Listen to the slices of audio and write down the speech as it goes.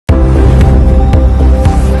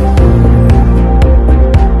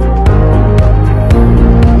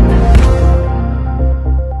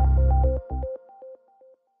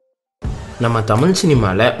நம்ம தமிழ்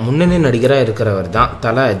சினிமாவில் முன்னணி நடிகராக இருக்கிறவர் தான்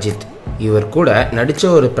தல அஜித். இவர் கூட நடித்த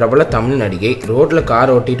ஒரு பிரபல தமிழ் நடிகை ரோட்டில்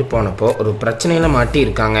கார் ஓட்டிட்டு போனப்போ ஒரு பிரச்சனையில் மாட்டி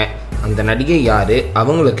இருக்காங்க. அந்த நடிகை யார்,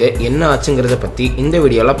 அவங்களுக்கு என்ன ஆச்சுங்கிறத பற்றி இந்த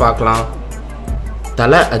வீடியோவில் பார்க்கலாம்.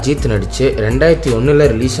 தல அஜித் நடித்து 2001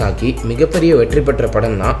 ரிலீஸ் ஆகி மிகப்பெரிய வெற்றி பெற்ற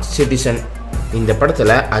படம் தான் சிட்டிசன். இந்த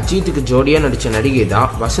படத்தில் அஜித்துக்கு ஜோடியாக நடித்த நடிகை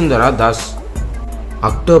தான் வசுந்தரா தாஸ்.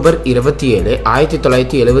 அக்டோபர் 27,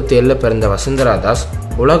 1977 பிறந்த வசுந்தரா தாஸ்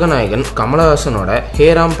உலகநாயகன் கமலஹாசனோட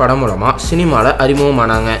ஹேராம் படம் மூலமாக சினிமாவில்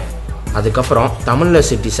அறிமுகமானாங்க. அதுக்கப்புறம் தமிழில்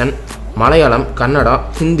சிட்டிசன், மலையாளம், கன்னடம்,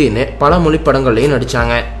 ஹிந்தின்னு பல மொழி படங்கள்லையும்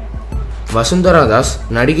நடித்தாங்க. வசுந்தரா தாஸ்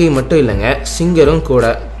நடிகை மட்டும் இல்லைங்க, சிங்கரும்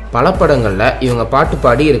கூட. பல படங்களில் இவங்க பாட்டு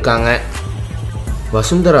பாடி இருக்காங்க.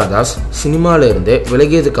 வசுந்தரா தாஸ் சினிமாவிலிருந்து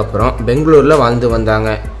விலகியதுக்கப்புறம் பெங்களூரில் வாழ்ந்து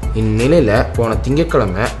வந்தாங்க. இந்நிலையில் போன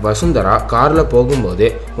திங்கட்கிழமை வசுந்தரா காரில் போகும்போது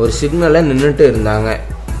ஒரு சிக்னலில் நின்றுட்டு இருந்தாங்க.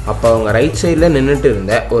 அப்போ அவங்க ரைட் சைடில் நின்றுட்டு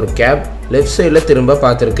இருந்த ஒரு கேப் லெஃப்ட் சைடில் திரும்ப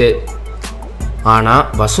பார்த்துருக்கு. ஆனால்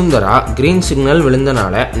வசுந்தரா க்ரீன் சிக்னல்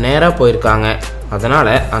விழுந்தனால நேராக போயிருக்காங்க.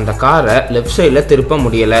 அதனால் அந்த காரை லெஃப்ட் சைடில் திருப்ப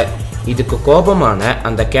முடியலை. இதுக்கு கோபமான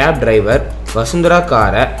அந்த கேப் டிரைவர் வசுந்தரா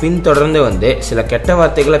காரை பின்தொடர்ந்து வந்து சில கெட்ட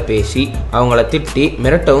வார்த்தைகளை பேசி அவங்கள திட்டி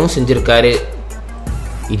மிரட்டவும் செஞ்சுருக்காரு.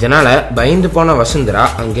 இதனால் பயந்து போன வசுந்தரா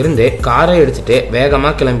அங்கிருந்து காரை எடுத்துகிட்டு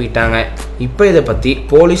வேகமாக கிளம்பிட்டாங்க. இப்போ இதை பற்றி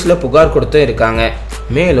போலீஸில் புகார் கொடுத்து இருக்காங்க.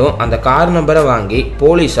 மேலும் அந்த கார் நம்பரை வாங்கி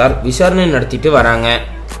போலீஸார் விசாரணை நடத்திட்டு வராங்க.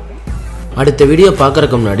 அடுத்த வீடியோ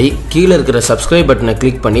பார்க்குறதுக்கு முன்னாடி கீழே இருக்கிற சப்ஸ்கிரைப் பட்டனை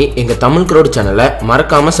கிளிக் பண்ணி எங்கள் TamilCrowd சேனலை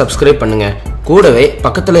மறக்காமல் சப்ஸ்கிரைப் பண்ணுங்கள். கூடவே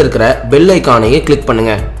பக்கத்தில் இருக்கிற பெல் ஐக்கானையே கிளிக்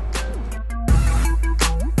பண்ணுங்கள்.